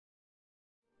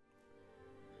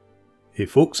Hey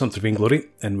folks, I'm Vainglory,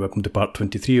 and welcome to part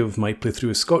 23 of my playthrough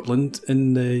of Scotland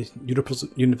in Europa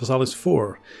Universalis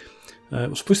IV.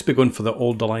 We're supposed to be going for the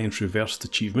Auld Alliance Reversed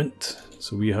achievement,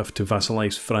 so we have to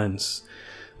vassalise France.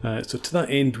 So to that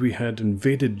end we had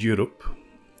invaded Europe,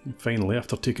 finally,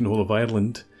 after taking the whole of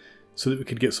Ireland, so that we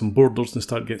could get some borders and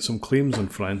start getting some claims on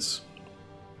France.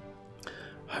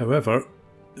 However,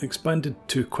 expanded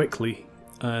too quickly,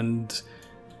 and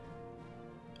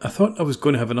I thought I was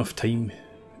going to have enough time.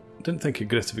 I didn't think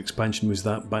aggressive expansion was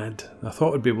that bad. I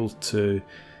thought I'd be able to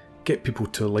get people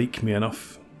to like me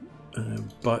enough,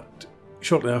 but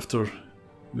shortly after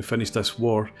we finished this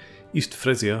war, East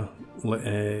Frisia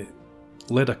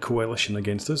led a coalition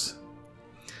against us,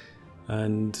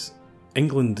 and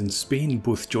England and Spain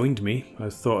both joined me. I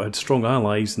thought I had strong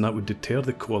allies and that would deter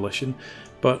the coalition,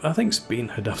 but I think Spain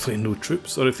had absolutely no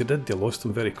troops, or if they did, they lost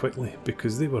them very quickly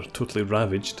because they were totally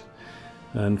ravaged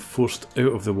and forced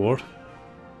out of the war.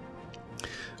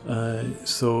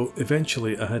 So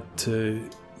eventually I had to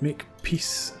make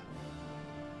peace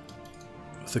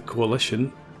with the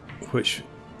coalition, which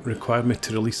required me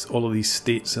to release all of these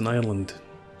states in Ireland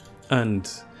and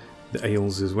the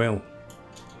Isles as well.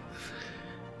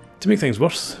 To make things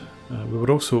worse, we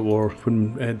were also at war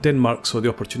when Denmark saw the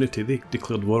opportunity. They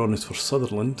declared war on us for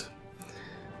Sutherland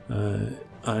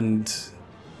and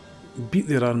beat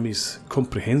their armies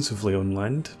comprehensively on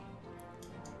land,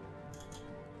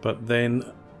 but then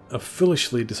I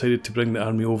foolishly decided to bring the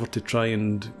army over to try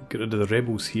and get rid of the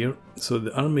rebels here. So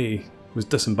the army was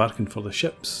disembarking for the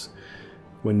ships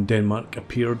when Denmark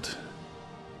appeared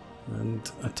and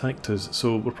attacked us.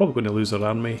 So we're probably going to lose our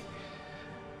army.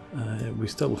 We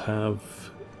still have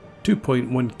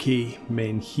 2.1k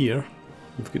men here.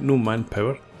 We've got no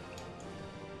manpower.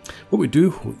 What we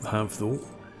do have though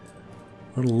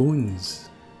are loans.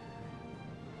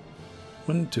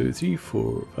 1, 2, 3,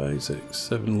 4, 5, 6,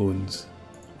 7 loans.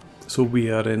 So we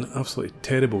are in absolutely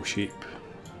terrible shape.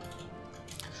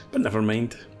 But never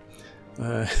mind.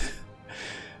 I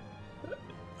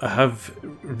have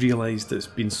realised that it's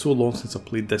been so long since I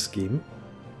played this game.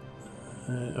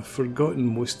 I've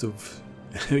forgotten most of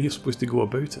how you're supposed to go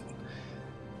about it.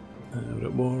 We're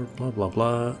at war, blah blah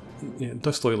blah. Yeah,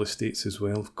 Dust Oil Estates as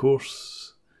well, of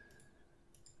course.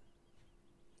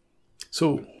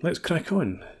 So let's crack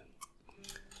on.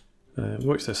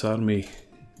 Watch this army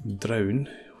drown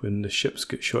when the ships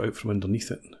get shot out from underneath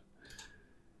it.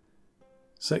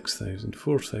 6,000,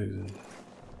 4,000.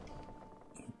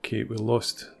 Okay, we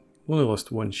only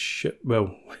lost one ship.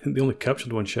 Well, they only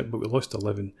captured one ship, but we lost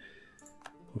 11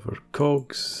 of our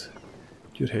cogs.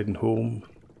 You're heading home,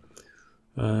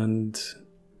 and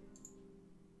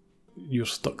you're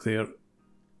stuck there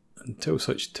until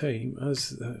such time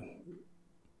as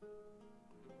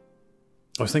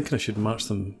I was thinking I should march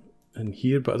them in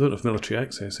here, but I don't have military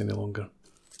access any longer.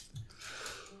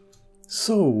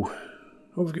 So,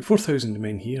 oh, we've got 4,000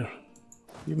 men here.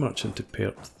 You march into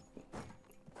Perth.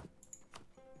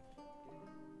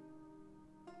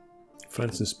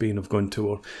 France and Spain have gone to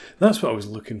war. That's what I was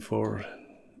looking for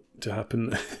to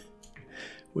happen.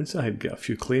 Once I had got a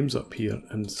few claims up here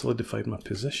and solidified my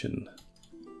position.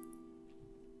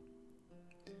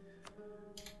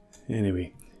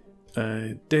 Anyway,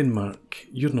 Denmark,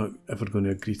 you're not ever going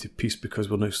to agree to peace because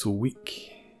we're now so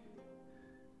weak.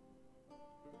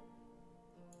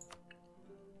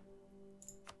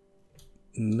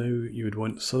 Now you would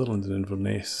want Sutherland and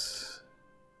Inverness.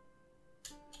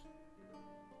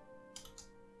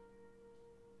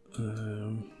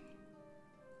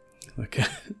 I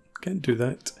can't do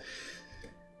that.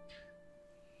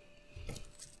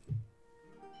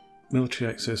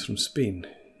 Military access from Spain.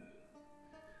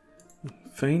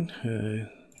 Fine.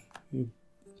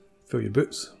 Fill your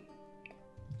boots.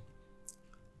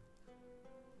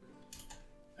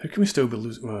 How can we still be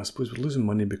losing? Well, I suppose we're losing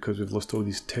money because we've lost all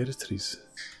these territories.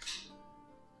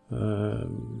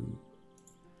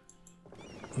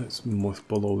 Let's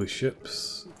mothball all the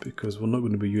ships because we're not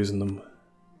going to be using them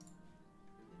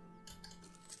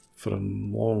for a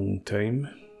long time.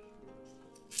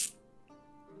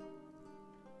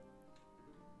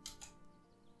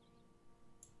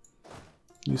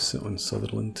 You sit on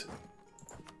Sutherland,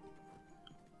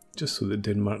 just so that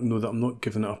Denmark know that I'm not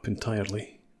giving it up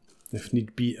entirely. If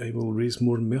need be, I will raise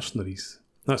more mercenaries.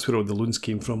 That's where all the loans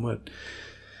came from,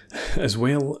 as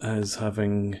well as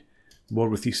having war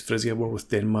with East Frisia, war with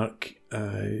Denmark.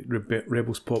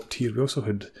 Rebels popped here. We also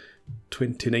had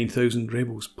 29,000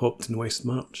 rebels popped in West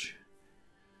March,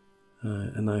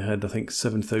 and I had, I think,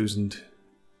 7,000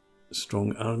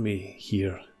 strong army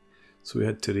here. So we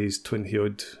had to raise 20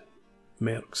 odd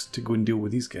mercs to go and deal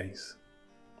with these guys.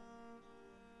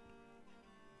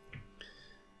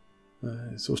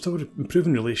 So we're still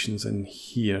improving relations in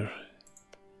here,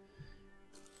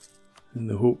 in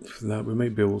the hope that we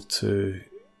might be able to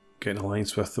get an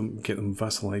alliance with them, get them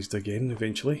vassalized again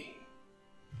eventually.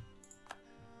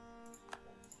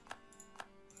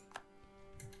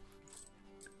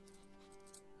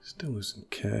 Still losing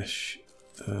cash.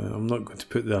 I'm not going to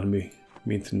put the army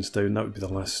maintenance down, that would be the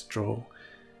last straw.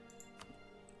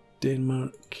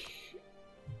 Denmark.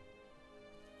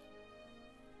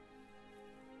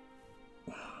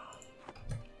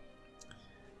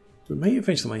 We might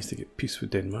eventually manage to get peace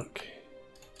with Denmark.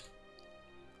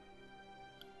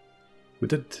 We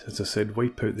did, as I said,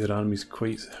 wipe out their armies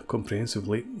quite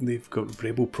comprehensively. They've got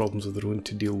rebel problems of their own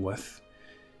to deal with.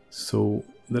 So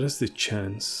there is the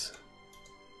chance,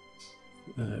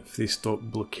 if they stop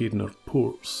blockading our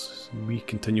ports, we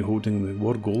continue holding the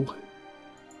war goal,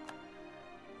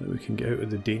 that we can get out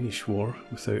of the Danish war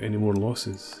without any more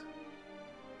losses.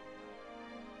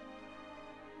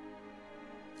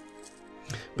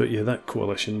 But yeah, that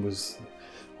coalition was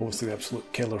obviously the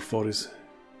absolute killer for us.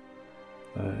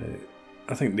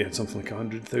 I think they had something like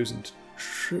 100,000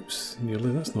 troops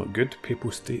nearly. That's not good.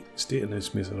 Papal state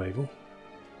announced me as a rival.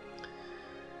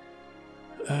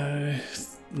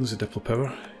 Lose a diplo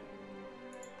power.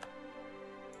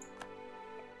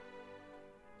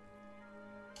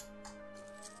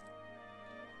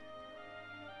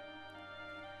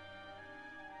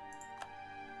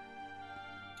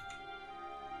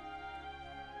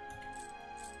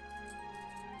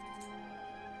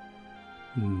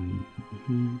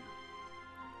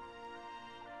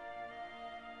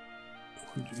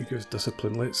 He gives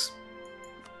discipline. Let's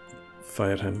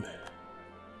fire him.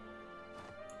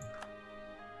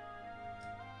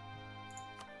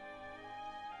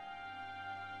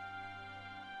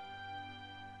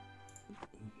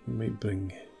 We might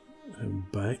bring him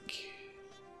back.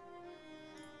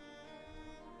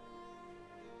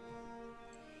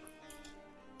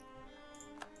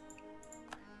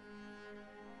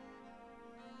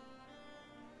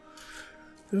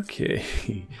 Okay,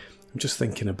 I'm just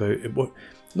thinking about it.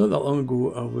 Not that long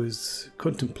ago I was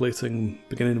contemplating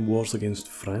beginning wars against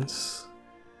France,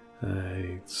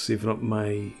 saving up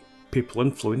my papal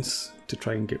influence to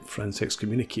try and get France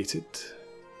excommunicated.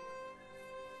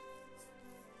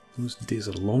 Those days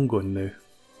are long gone now.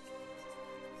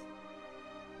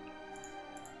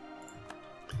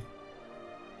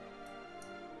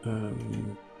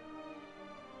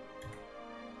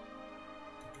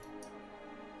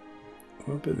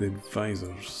 What about the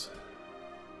advisors?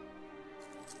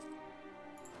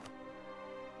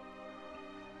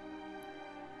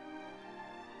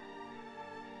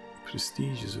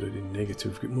 Prestige is already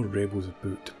negative. We've got more rebels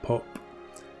about to pop.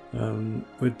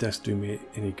 Would this do me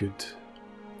any good?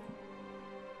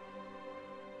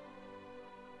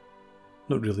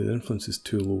 Not really, the influence is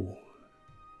too low.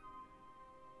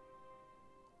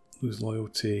 Lose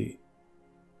loyalty.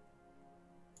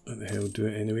 What the hell, do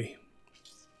it anyway.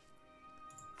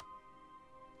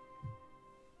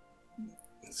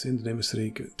 Send an emissary,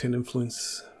 get 10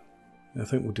 influence. I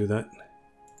think we'll do that.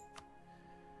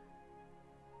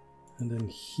 And then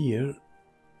here,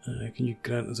 can you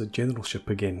grant us a generalship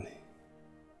again?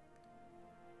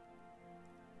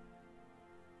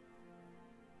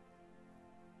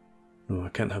 No, I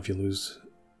can't have you lose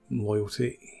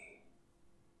loyalty.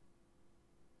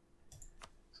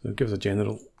 So give us a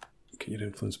general, get your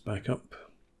influence back up.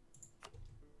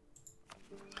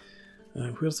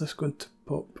 Where's this going to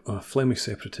pop? Flemish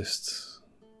separatists.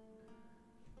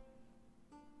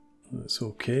 That's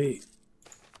okay.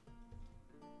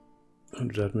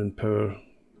 100 admin power,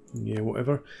 yeah,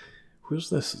 whatever. Where's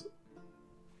this?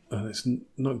 It's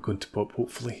not going to pop,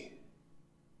 hopefully.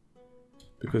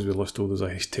 Because we lost all those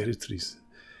Irish territories.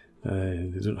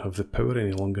 They don't have the power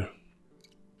any longer.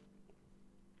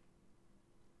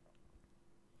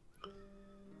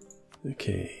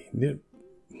 Okay, their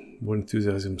war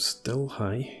enthusiasm still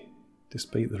high,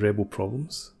 despite the rebel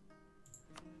problems.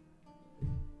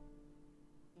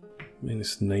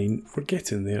 -9, we're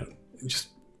getting there. Just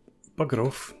bugger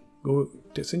off. Go,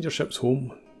 send your ships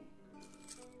home.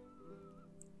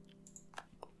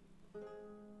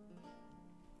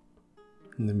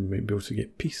 And then we might be able to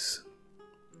get peace.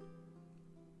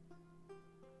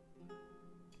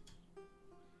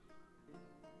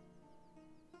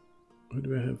 What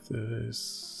do I have?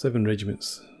 7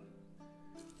 regiments.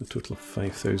 A total of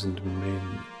 5,000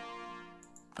 men.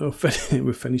 Oh,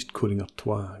 we finished Coring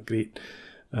Artois. Great.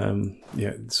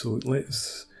 Yeah, so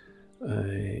let's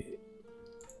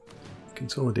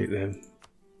consolidate them.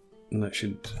 And that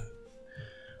should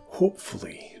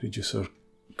hopefully reduce our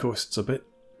costs a bit.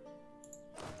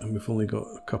 And we've only got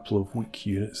a couple of weak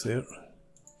units there.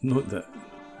 Not that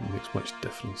it makes much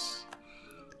difference.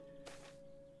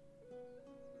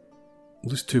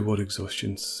 Lose 2 war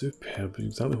exhaustion, superb,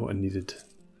 exactly what I needed.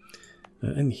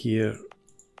 In here,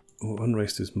 oh,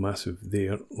 unrest is massive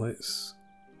there. Let's...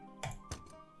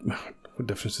 What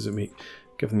difference does it make?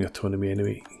 Give them the autonomy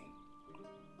anyway.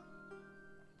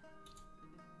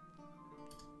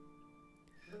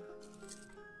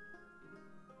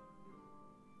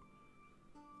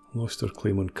 Lost our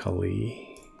claim on Calais.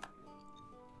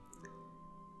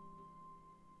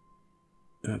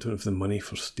 I don't have the money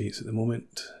for states at the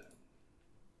moment.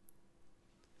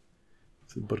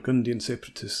 If the Burgundian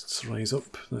separatists rise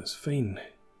up, that's fine.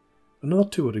 Another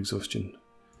 2 war exhaustion.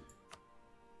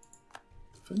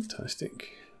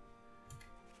 Fantastic.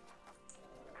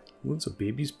 Loads of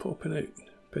babies popping out.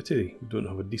 Pity we don't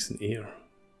have a decent heir.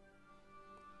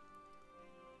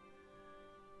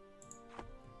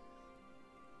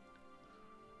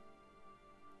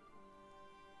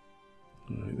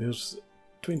 Right, there's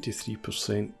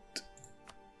 23%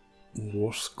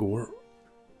 war score.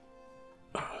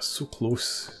 Ah, so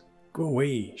close. Go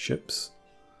away, ships.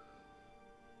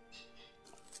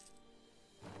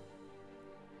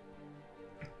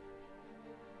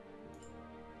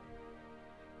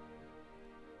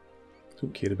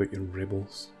 Don't care about your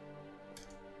rebels.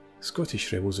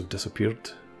 Scottish rebels have disappeared.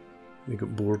 They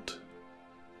got bored.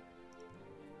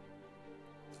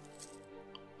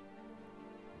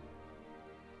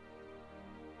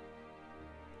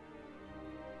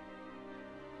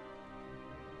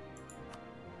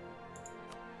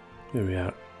 There we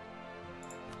are.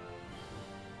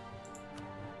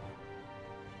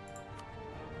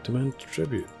 Demand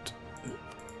tribute.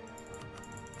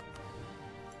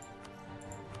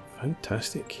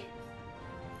 Fantastic.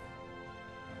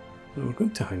 Well, we're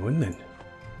going to hang on then.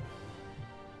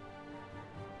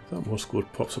 If that war score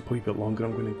pops up a wee bit longer,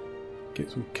 I'm going to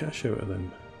get some cash out of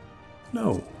them.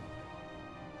 No.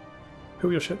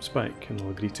 Pull your ships back and I'll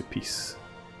agree to peace.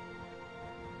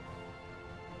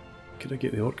 Could I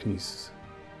get the Orkneys?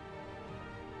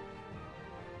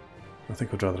 I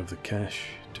think I'd rather have the cash,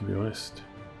 to be honest.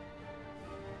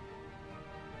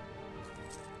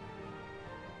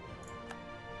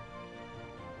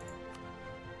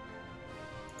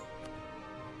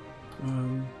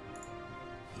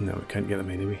 No, we can't get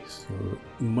them anyway, so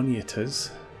money it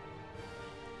is.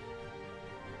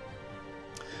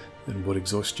 And war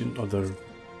exhaustion, other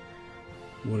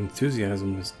war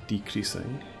enthusiasm is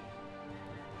decreasing.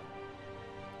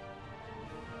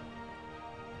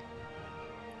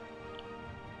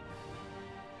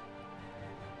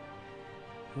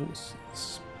 Let's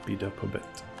speed up a bit.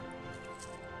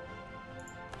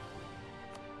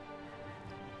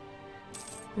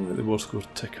 I'll let the war score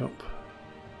tick up.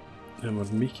 And we're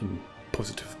making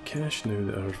positive cash now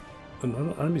that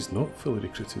our army's not fully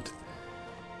recruited.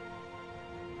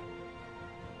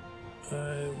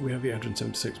 We have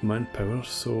 876 manpower,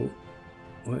 so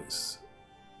let's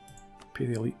pay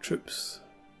the elite troops.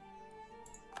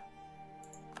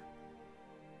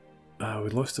 We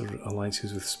lost our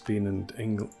alliances with Spain and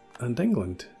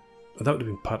England. That would have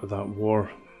been part of that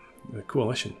war, the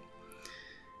coalition.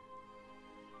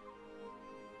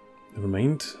 Never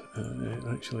mind.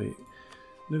 Actually,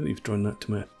 now that you've drawn that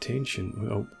to my attention,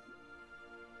 well,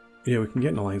 yeah, we can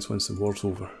get an alliance once the war's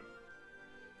over.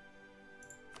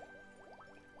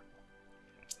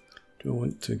 Do I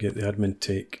want to get the admin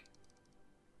take?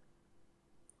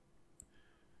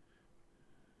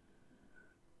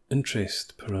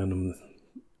 Interest per annum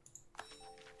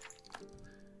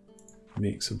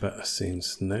makes a bit of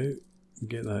sense now.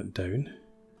 Get that down.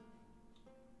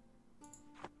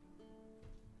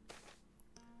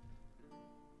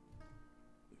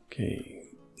 Okay,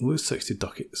 lose 60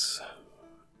 ducats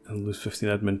and lose 15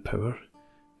 admin power.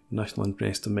 National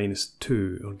unrest of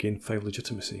 -2 or gain 5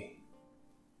 legitimacy.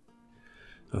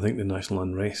 I think the national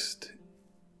unrest.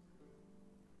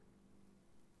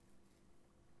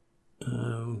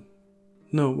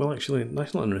 No, well actually,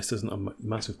 national unrest isn't a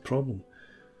massive problem.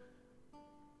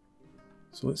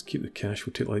 So let's keep the cash,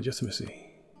 we'll take legitimacy.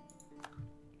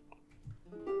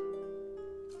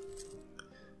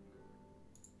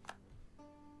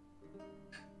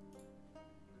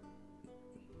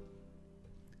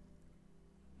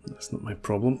 That's not my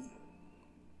problem.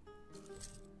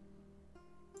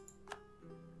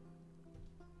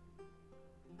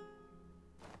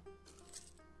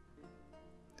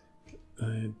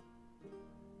 I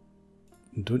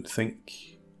don't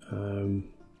think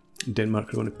Denmark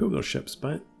are going to pull their ships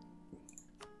back.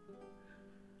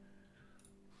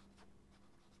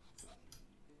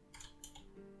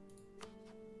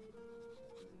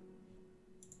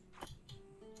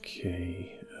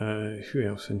 Okay, Who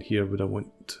else in here would I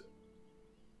want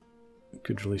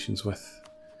good relations with?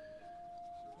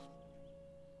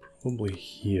 Probably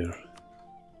here.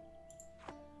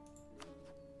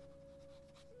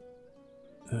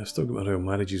 I've still got my royal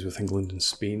marriages with England and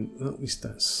Spain. At least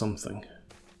that's something.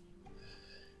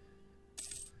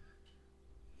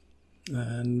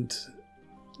 And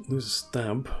lose a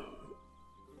stab.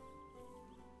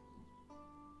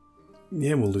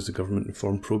 Yeah, we'll lose the government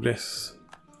reform progress.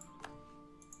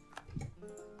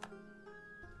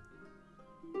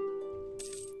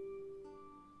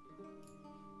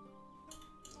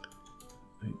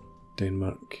 Right,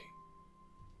 Denmark.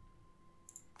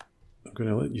 I'm going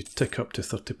to let you tick up to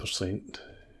 30%.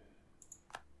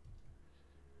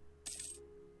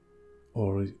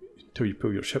 Or until you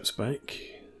pull your ships back.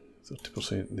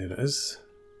 30%, there it is.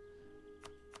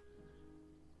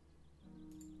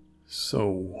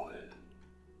 So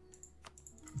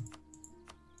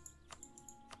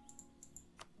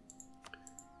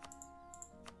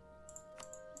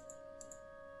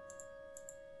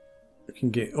we can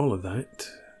get all of that.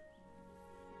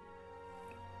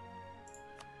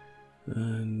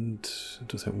 And I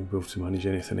don't think we'll be able to manage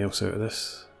anything else out of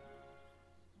this.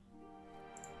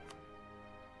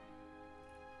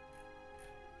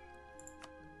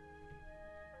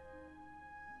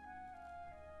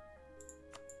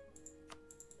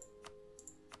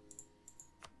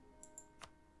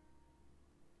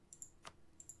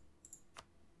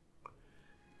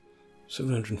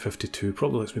 $752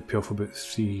 probably lets me pay off about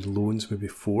 3 loans, maybe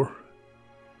 4,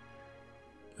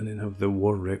 and then have the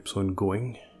war reps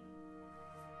ongoing.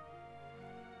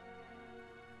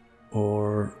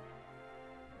 Or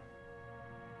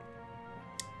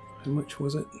how much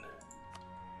was it?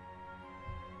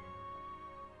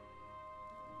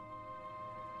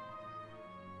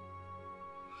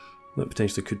 That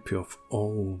potentially could pay off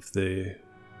all of the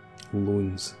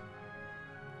loans.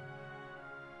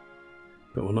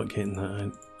 But we're not getting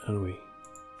that, are we?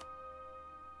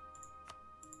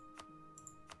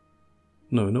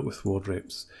 No, not with war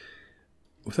reps.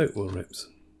 Without war reps.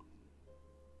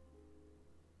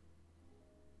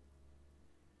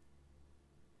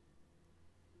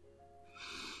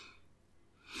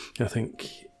 I think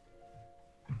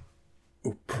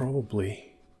we'll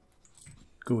probably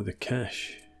go with the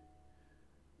cash.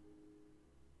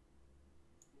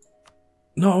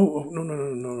 No,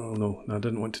 no, I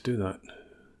didn't want to do that.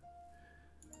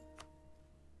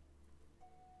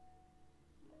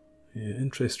 Yeah,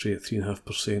 interest rate at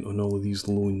 3.5% on all of these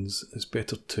loans. It's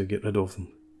better to get rid of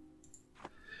them.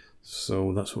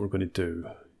 So that's what we're going to do.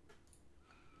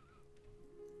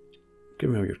 Give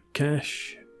me all your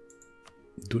cash.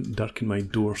 Don't darken my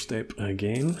doorstep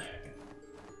again.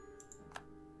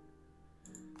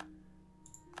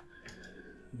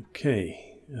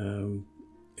 Okay.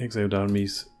 Exiled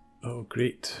armies. Oh,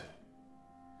 great.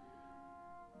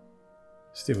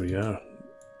 Stay where you are.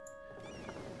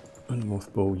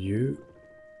 Unmothball you.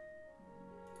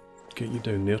 Get you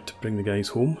down there to bring the guys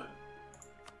home.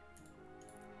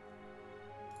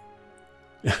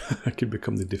 I could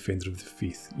become the defender of the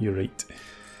faith. You're right.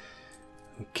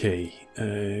 Okay.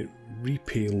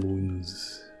 Repay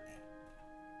loans.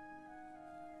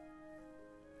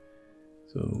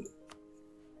 So,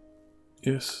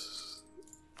 yes.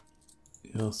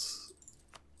 Yes.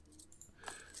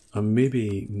 And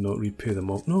maybe not repay them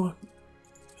all. No,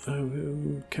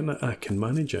 I can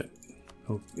manage it.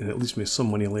 At least with some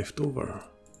money left over.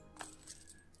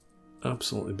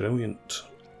 Absolutely brilliant.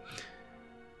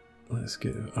 Let's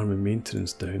get army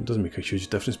maintenance down. Doesn't make a huge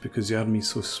difference because the army's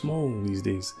so small these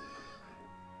days.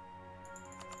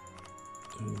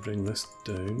 I'll bring this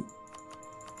down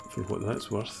for what that's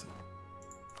worth.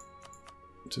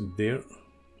 To there.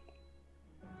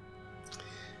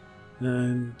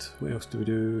 And what else do we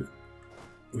do?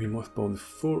 We mothball the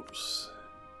forts.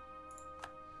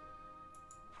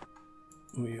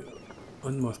 We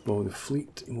unmothball the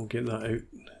fleet and we'll get that out,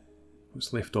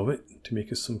 what's left of it, to make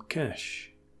us some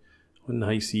cash on the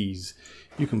high seas.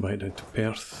 You can buy it down to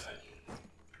Perth.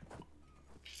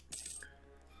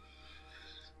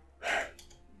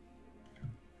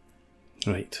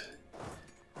 Right.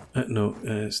 No,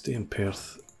 stay in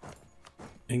Perth.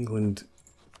 England.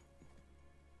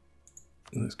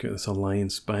 Let's get this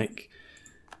alliance back.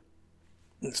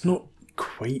 It's not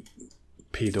quite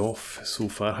paid off so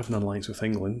far, having an alliance with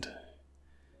England.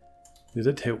 They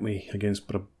did help me against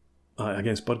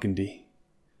Burgundy.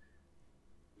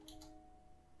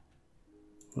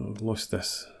 Oh, I've lost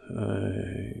this.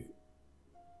 Oh,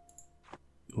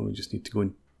 we just need to go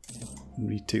and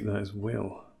retake that as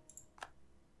well.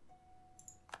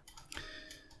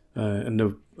 And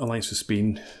the alliance with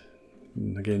Spain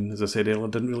And again, as I said earlier,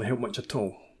 didn't really help much at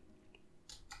all.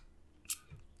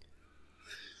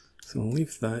 So I'll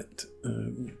leave that.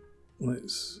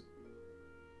 Let's...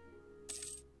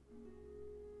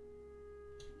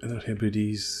 Other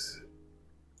Hebrides.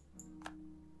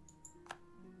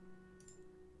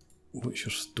 What's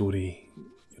your story?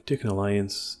 You're taking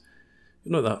alliance.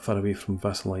 You're not that far away from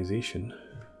vassalization.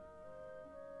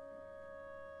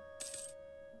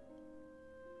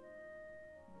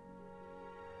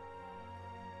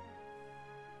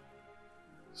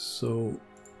 So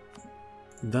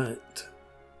that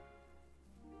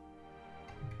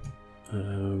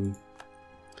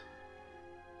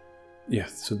yeah,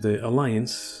 so the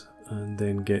alliance and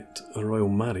then get a royal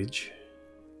marriage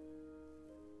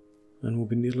and we'll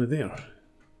be nearly there.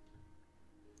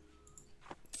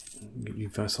 Get you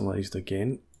vassalized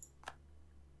again.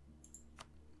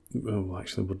 Well,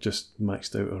 actually we're just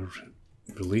maxed out our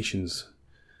relations.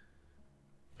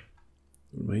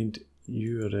 Mind,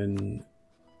 you are in...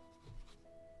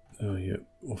 Oh yeah,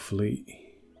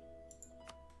 awfully.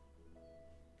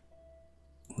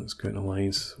 Let's go in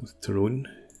alliance with Tyrone.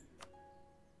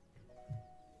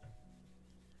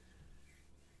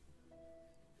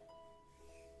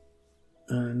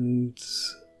 And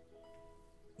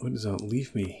what does that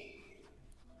leave me?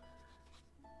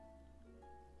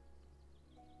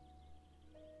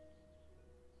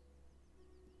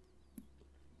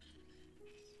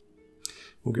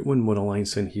 We'll get one more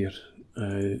alliance in here.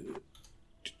 I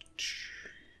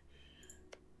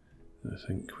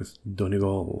think with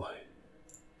Donegal.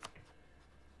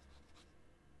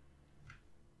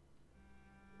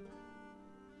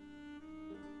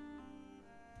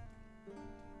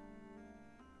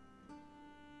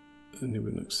 And they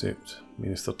wouldn't accept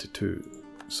 -32,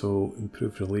 so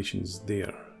improve relations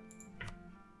there.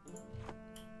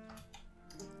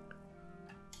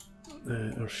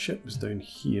 Our ship is down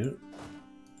here.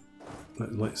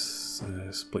 Let's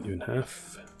split you in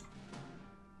half.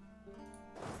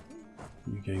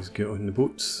 You guys get on the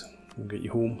boats, we'll get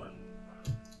you home.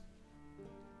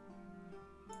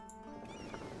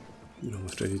 You're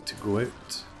almost ready to go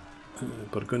out.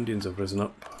 Burgundians have risen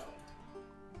up.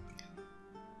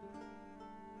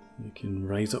 You can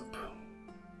rise up.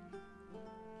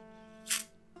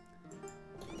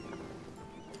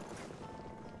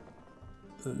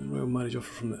 Royal marriage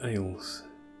offer from the Isles.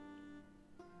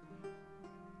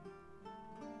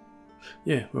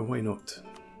 Yeah, well, why not?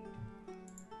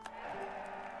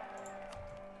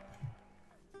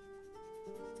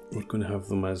 We're going to have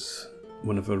them as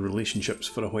one of our relationships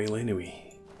for a while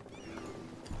anyway.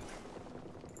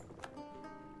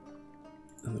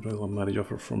 And the royal marriage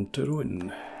offer from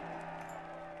Tyrone.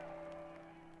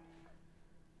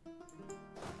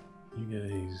 You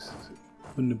guys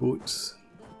on the boats.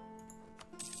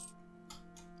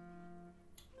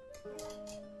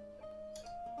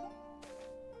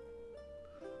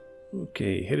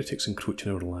 Okay, heretics encroach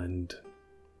on our land.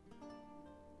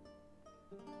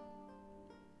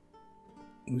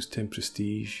 Lose 10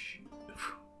 prestige.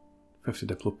 50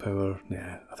 diplo power.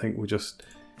 Nah, I think we'll just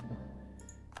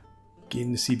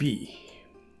gain the CB.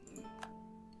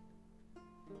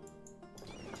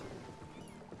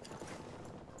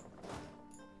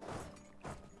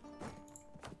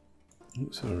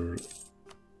 What's our...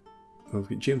 Oh, we've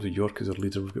got James of York as our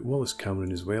leader. We've got Wallace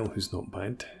Cameron as well, who's not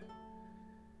bad.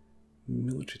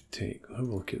 Military tech. I'll have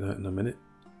a look at that in a minute.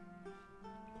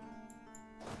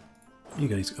 You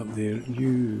guys up there,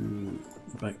 you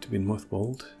back to being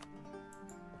mothballed.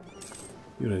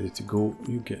 You're ready to go.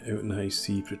 You get out in the high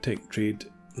sea, protect trade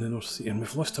in the North Sea. And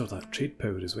we've lost all that trade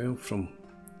power as well from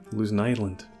losing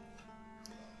Ireland.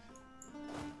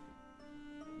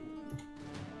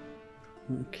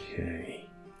 Okay.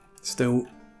 Still,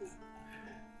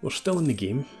 we're still in the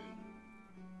game.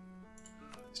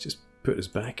 Let's just put us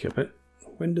back a bit.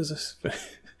 When does this... We've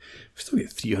still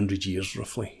got 300 years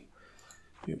roughly.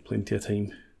 We've got plenty of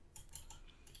time.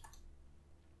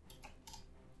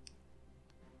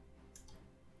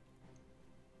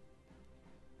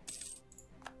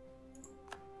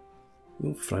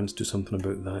 Will France do something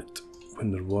about that when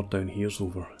their war down here's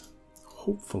over?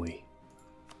 Hopefully.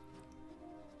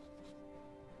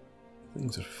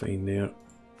 Things are fine there.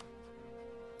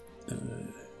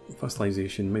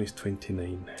 Vassalization,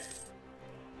 -29.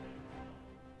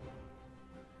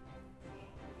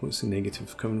 What's the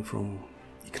negative coming from?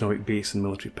 Economic base and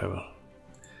military power.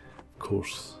 Of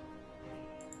course.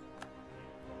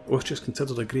 Austria's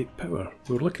considered a great power.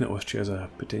 We were looking at Austria as a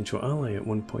potential ally at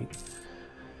one point.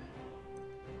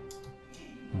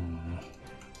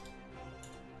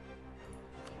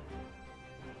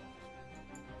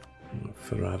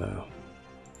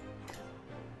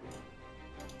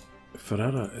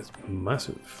 Ferrara is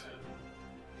massive.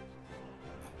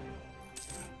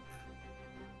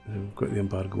 And we've got the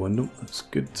embargo on them, that's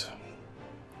good.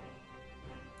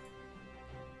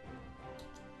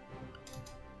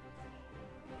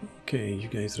 Okay, you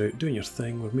guys are out doing your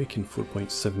thing. We're making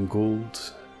 4.7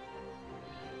 gold.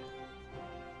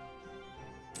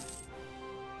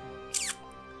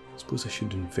 I suppose I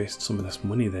should invest some of this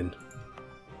money then.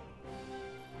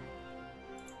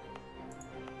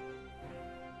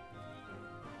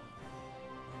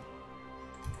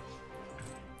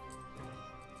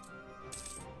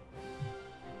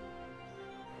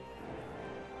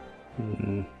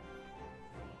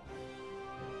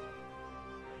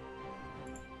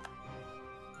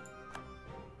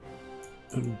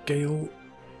 Gale,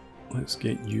 let's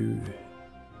get you.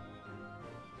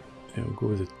 I'll go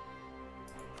with the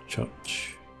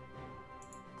church.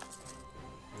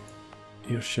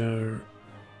 Ayrshire.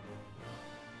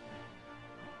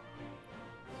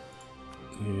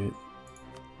 Yeah,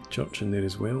 church in there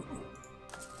as well.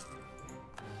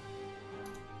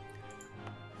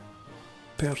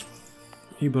 Perth,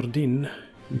 Aberdeen,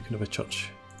 you can have a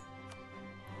church.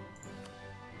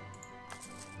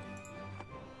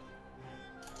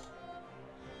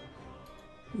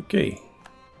 Okay.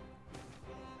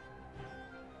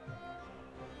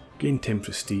 Gain 10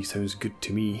 prestige sounds good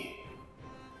to me.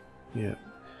 Yeah.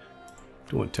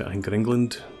 Don't want to anger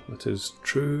England, that is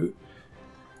true.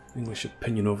 English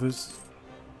opinion of us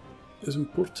is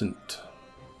important.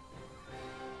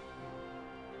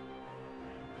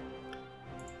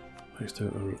 How's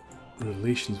our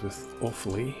relations with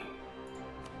Offaly?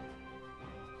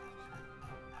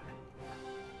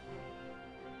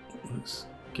 Let's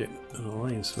get an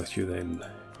alliance with you then.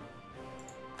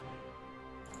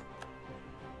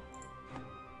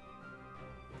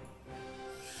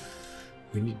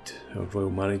 We need our royal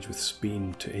marriage with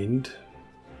Spain to end.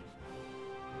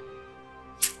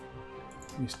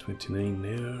 Minus 29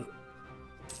 there.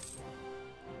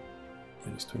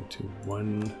 Minus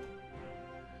 21.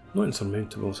 Not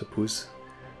insurmountable, I suppose.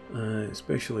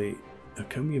 Especially,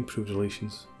 can we improve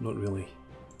relations? Not really.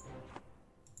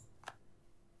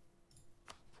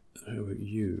 How about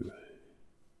you?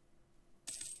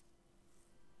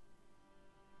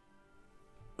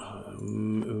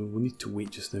 We need to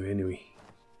wait just now anyway.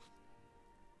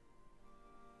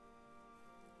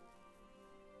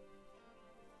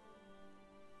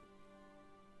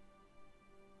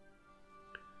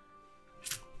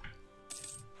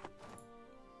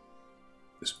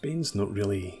 Spain's not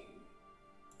really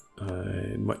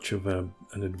much of an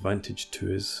advantage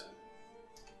to us.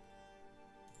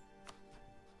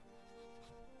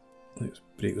 Let's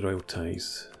break the royal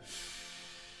ties.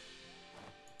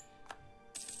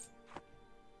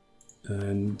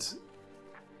 And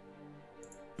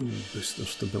boost their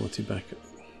stability back up.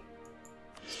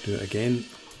 Let's do it again.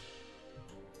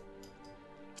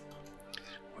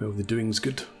 Well, the doing's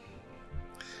good.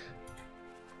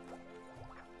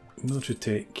 Military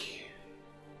tech.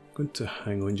 I'm going to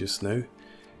hang on just now.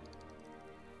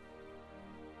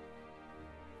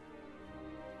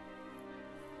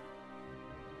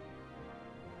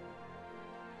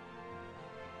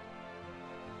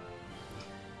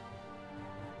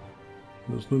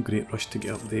 There's no great rush to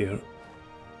get up there.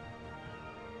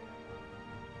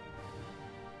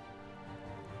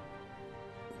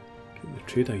 Get the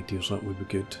trade ideas, that would be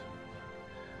good.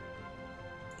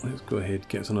 Let's go ahead,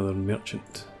 get us another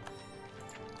merchant.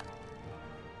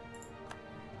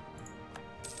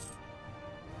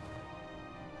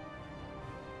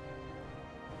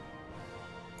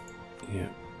 Yeah.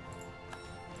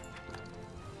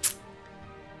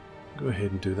 Go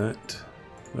ahead and do that.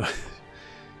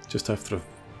 Just after I've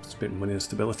spent money on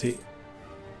stability.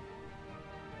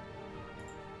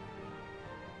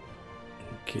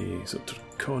 Okay, so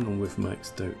Turkana we've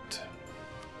maxed out.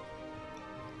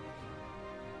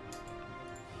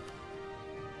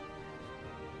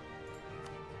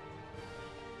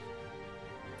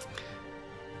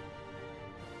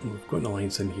 We've got an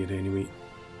alliance in here anyway.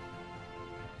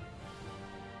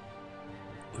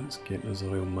 Let's get us a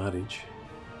royal marriage.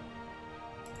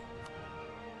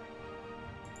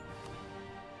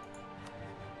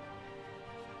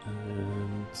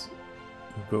 And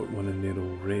we've got one in there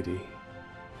already.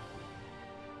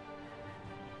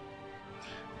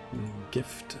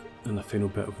 Gift and a final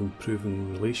bit of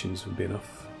improving relations would be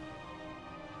enough.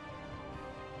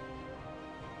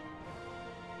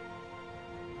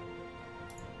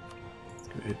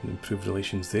 Go ahead and improve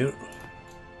relations there.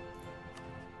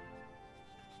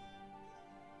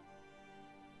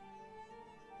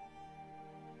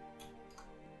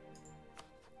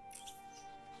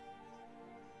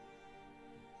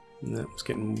 No, it's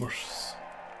getting worse.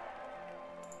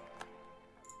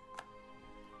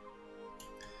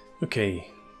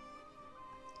 Okay.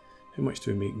 How much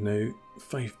do we make now?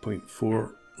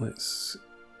 5.4. Let's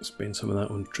spend some of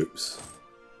that on troops.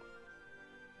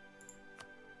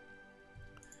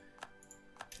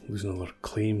 Losing all our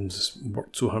claims,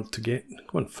 worked so hard to get.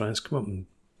 Come on, France, come up and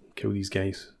kill these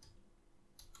guys.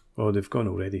 Oh, they've gone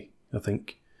already, I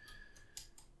think.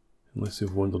 Unless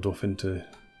they've wandered off into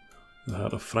the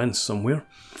heart of France somewhere.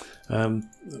 I'm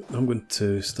going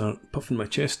to start puffing my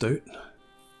chest out.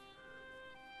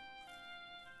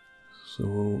 So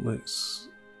let's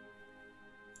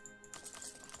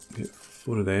get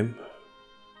 4 of them.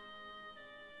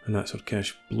 And that's our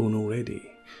cash blown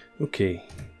already. Okay,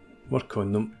 work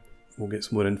on them. We'll get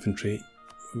some more infantry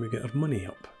when we get our money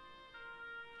up.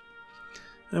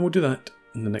 And we'll do that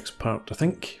in the next part, I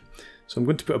think. So I'm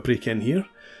going to put a break in here.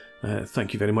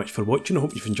 Thank you very much for watching. I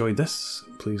hope you've enjoyed this.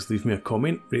 Please leave me a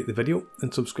comment, rate the video,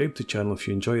 and subscribe to the channel if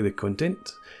you enjoy the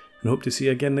content. And I hope to see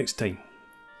you again next time.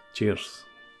 Cheers.